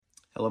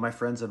Hello, my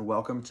friends, and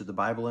welcome to the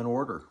Bible in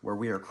Order, where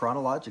we are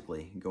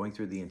chronologically going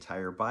through the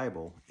entire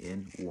Bible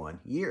in 1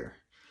 year.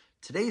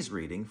 Today's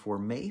reading for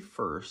May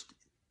 1st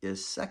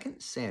is 2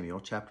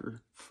 Samuel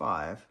chapter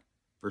 5,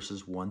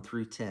 verses 1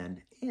 through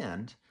 10,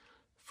 and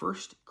 1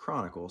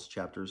 Chronicles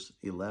chapters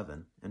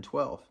 11 and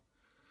 12.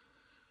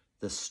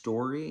 The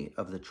story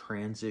of the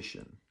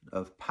transition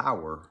of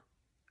power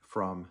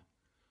from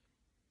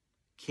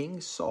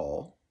King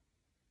Saul,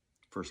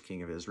 first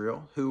king of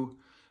Israel, who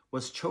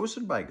was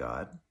chosen by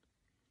God,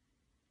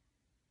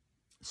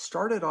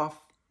 started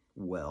off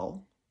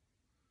well,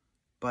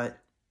 but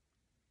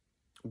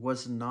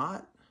was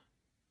not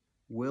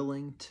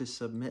willing to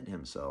submit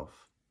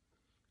himself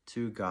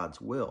to God's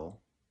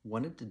will,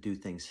 wanted to do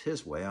things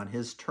his way, on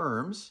his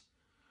terms,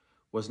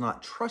 was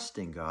not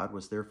trusting God,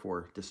 was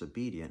therefore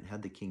disobedient,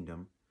 had the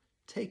kingdom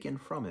taken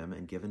from him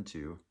and given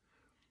to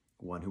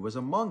one who was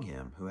among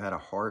him, who had a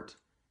heart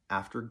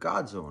after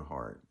God's own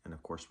heart. And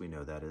of course, we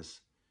know that is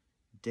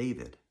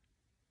David.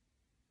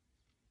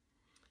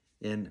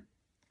 In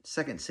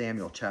 2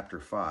 Samuel chapter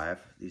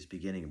 5, these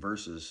beginning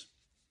verses,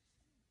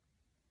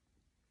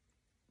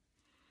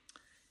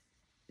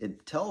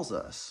 it tells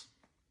us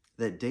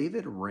that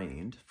David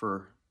reigned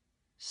for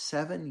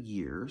 7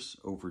 years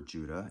over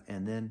Judah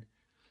and then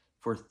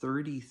for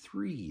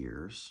 33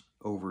 years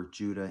over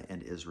Judah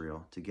and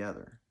Israel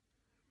together.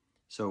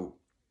 So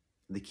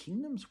the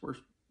kingdoms were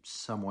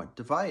somewhat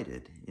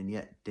divided, and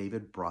yet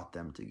David brought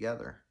them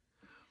together.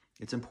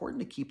 It's important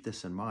to keep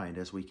this in mind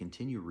as we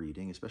continue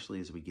reading, especially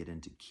as we get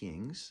into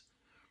Kings,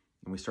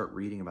 and we start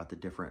reading about the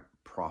different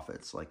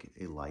prophets like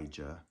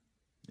Elijah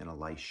and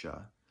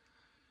Elisha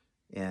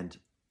and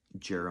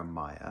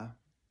Jeremiah,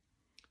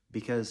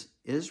 because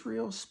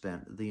Israel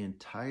spent the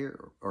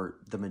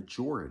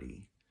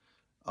majority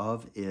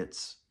of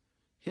its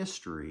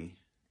history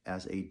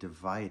as a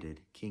divided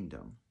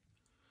kingdom.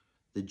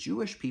 The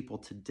Jewish people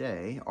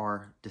today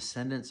are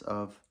descendants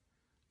of,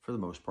 for the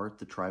most part,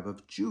 the tribe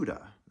of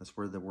Judah. That's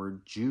where the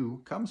word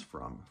Jew comes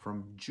from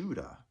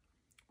Judah,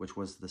 which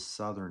was the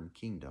southern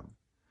kingdom.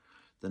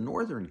 The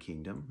northern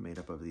kingdom, made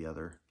up of the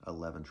other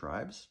 11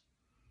 tribes,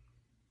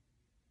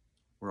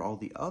 were all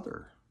the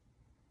other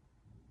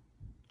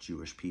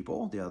Jewish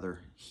people, the other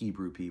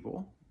Hebrew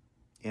people,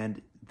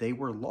 and they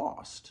were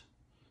lost.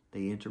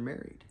 They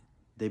intermarried.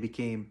 They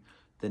became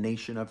the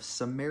nation of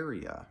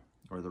Samaria,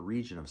 or the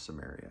region of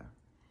Samaria.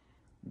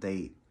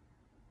 They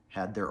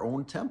had their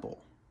own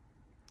temple.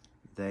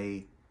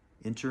 They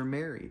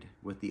intermarried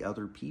with the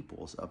other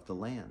peoples of the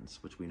lands,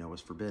 which we know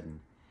was forbidden.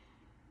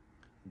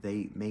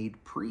 They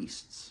made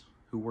priests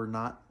who were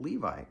not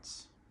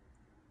Levites,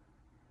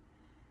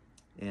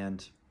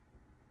 and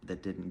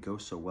that didn't go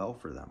so well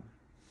for them.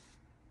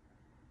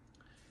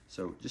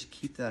 So just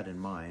keep that in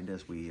mind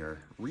as we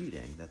are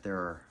reading, that there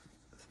are,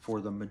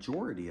 for the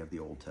majority of the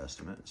Old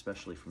Testament,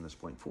 especially from this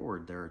point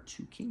forward, there are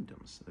two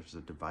kingdoms. There's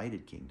a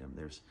divided kingdom.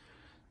 There's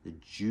the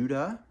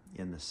Judah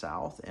in the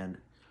south and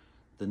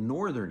the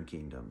northern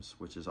kingdoms,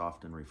 which is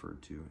often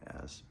referred to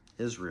as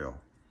Israel.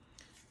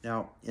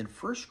 Now, in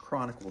 1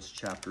 Chronicles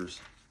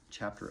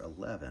chapter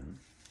 11,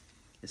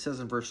 it says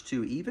in verse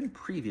 2, even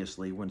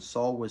previously when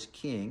Saul was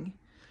king,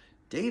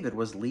 David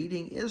was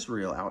leading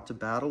Israel out to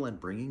battle and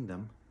bringing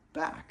them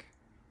back.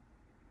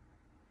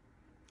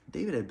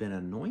 David had been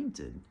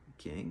anointed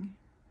king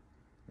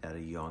at a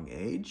young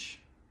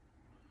age,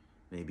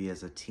 maybe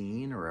as a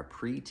teen or a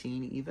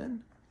preteen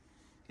even,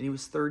 and he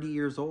was 30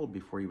 years old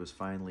before he was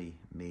finally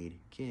made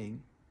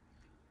king.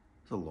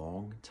 It's a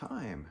long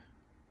time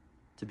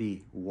to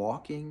be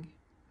walking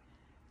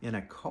in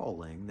a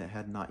calling that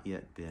had not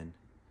yet been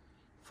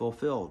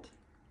fulfilled,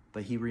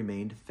 but he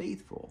remained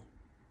faithful.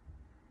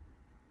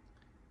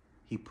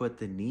 He put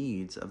the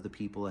needs of the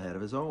people ahead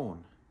of his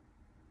own.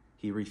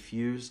 He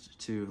refused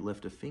to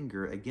lift a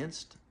finger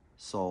against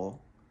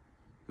Saul,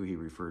 who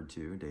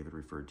David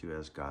referred to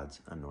as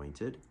God's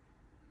anointed,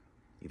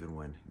 even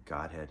when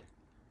God had,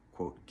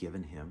 quote,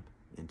 given him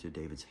into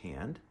David's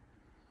hand.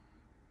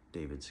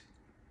 David's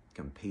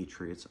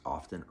compatriots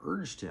often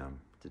urged him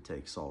to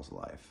take Saul's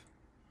life,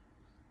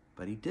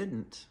 but he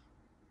didn't.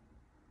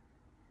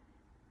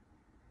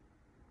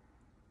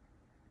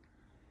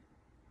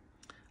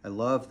 I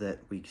love that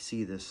we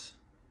see this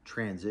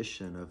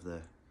transition of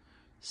the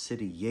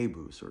city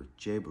Jebus or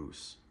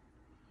Jebus,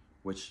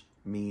 which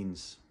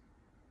means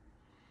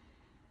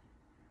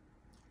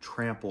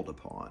trampled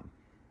upon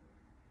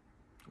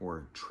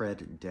or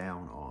tread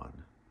down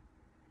on,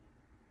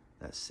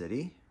 that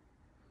city,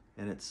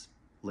 and it's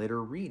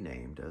later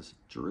renamed as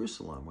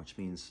Jerusalem, which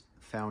means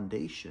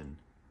foundation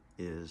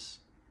is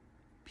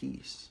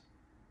peace.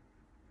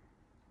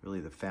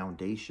 Really, the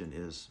foundation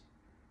is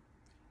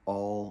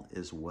all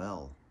is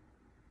well,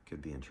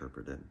 could be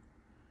interpreted.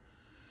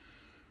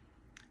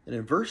 And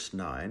in verse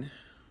 9,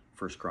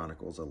 1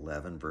 Chronicles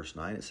 11, verse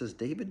 9, it says,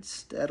 David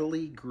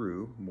steadily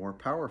grew more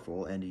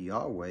powerful, and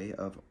Yahweh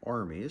of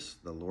armies,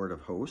 the Lord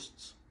of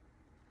hosts,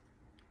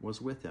 was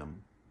with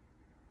him.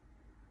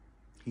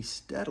 He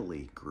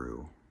steadily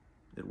grew.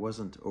 It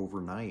wasn't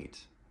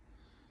overnight.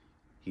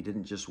 He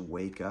didn't just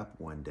wake up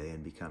one day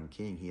and become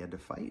king. He had to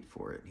fight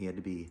for it. He had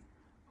to be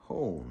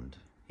honed.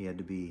 He had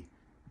to be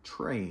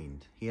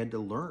trained. He had to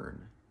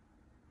learn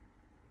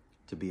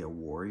to be a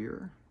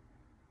warrior,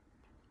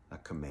 a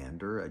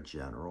commander, a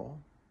general,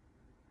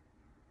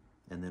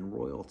 and then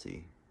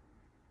royalty.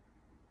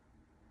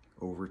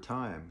 Over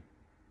time,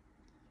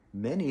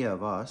 many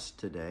of us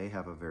today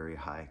have a very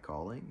high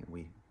calling, and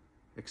we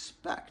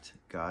expect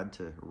God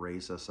to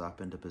raise us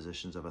up into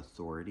positions of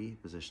authority,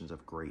 positions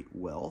of great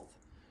wealth,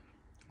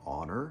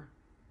 honor.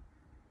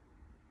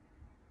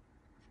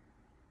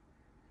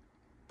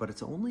 But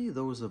it's only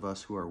those of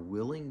us who are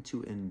willing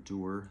to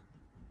endure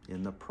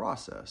in the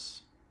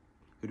process,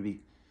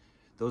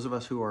 those of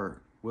us who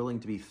are willing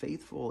to be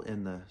faithful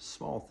in the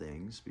small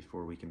things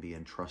before we can be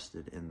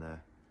entrusted in the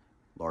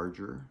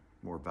larger,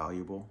 more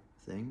valuable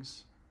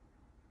things.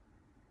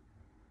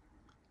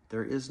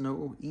 There is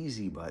no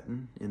easy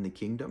button in the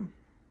kingdom.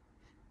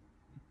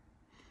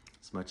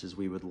 As much as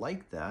we would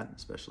like that,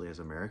 especially as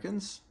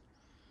Americans,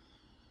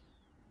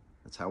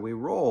 that's how we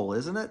roll,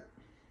 isn't it?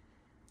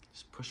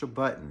 Just push a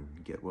button,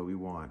 get what we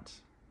want.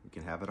 We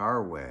can have it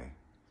our way.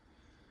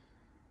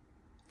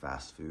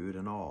 Fast food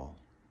and all.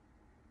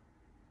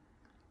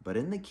 But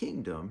in the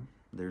kingdom,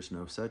 there's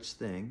no such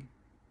thing.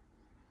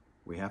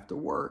 We have to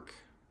work.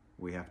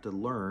 We have to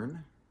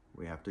learn.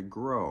 We have to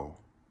grow.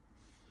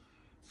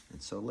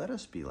 And so let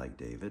us be like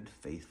David,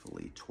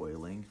 faithfully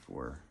toiling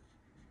for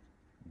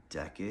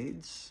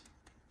decades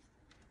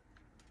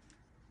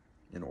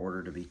in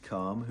order to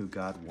become who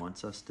God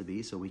wants us to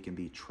be, so we can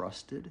be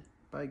trusted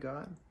by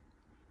God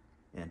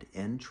and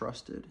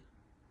entrusted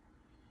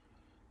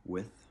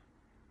with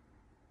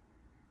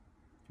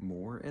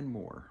more and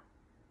more.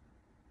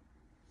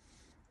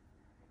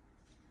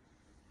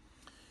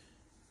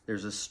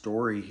 There's a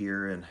story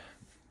here in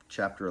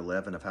chapter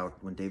 11 of how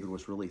when David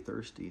was really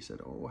thirsty, he said,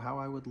 "Oh, how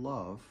I would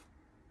love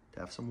to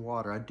have some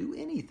water. I'd do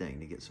anything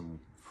to get some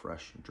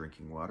fresh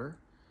drinking water."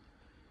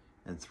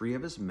 And 3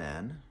 of his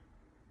men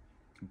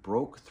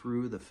broke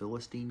through the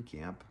Philistine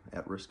camp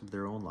at risk of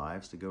their own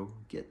lives to go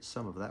get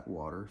some of that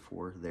water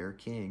for their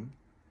king.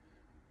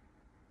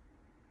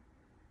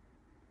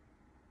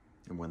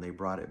 And when they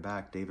brought it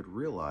back, David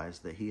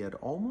realized that he had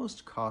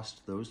almost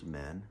cost those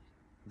men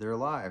their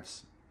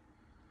lives.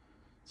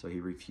 So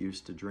he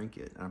refused to drink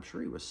it. And I'm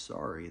sure he was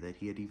sorry that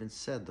he had even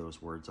said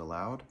those words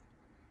aloud.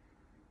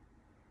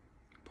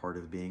 Part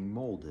of being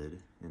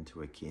molded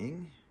into a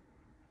king.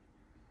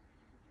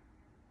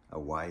 A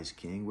wise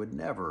king would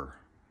never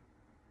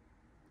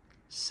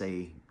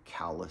say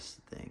callous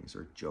things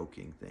or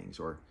joking things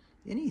or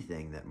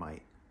anything that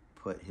might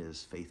put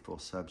his faithful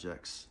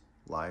subjects'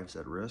 lives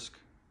at risk.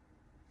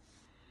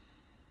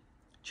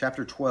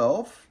 Chapter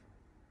 12,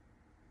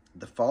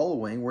 the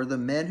following were the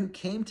men who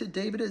came to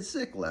David at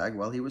Ziklag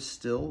while he was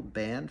still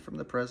banned from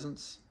the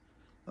presence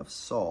of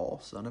Saul,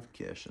 son of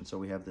Kish. And so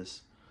we have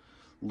this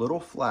little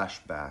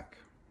flashback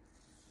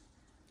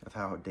of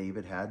how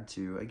David had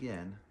to,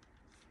 again,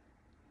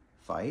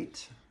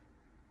 fight,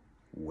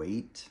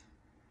 wait,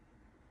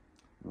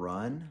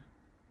 run,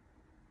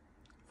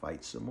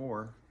 fight some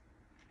more,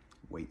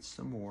 wait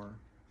some more,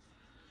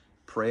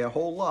 pray a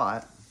whole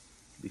lot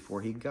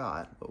before he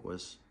got what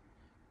was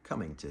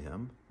coming to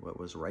him, what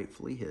was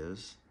rightfully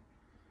his,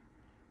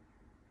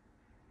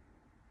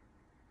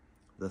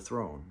 the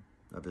throne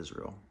of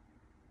Israel.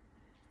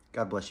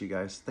 God bless you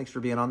guys. Thanks for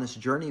being on this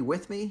journey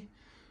with me.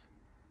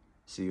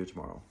 See you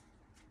tomorrow.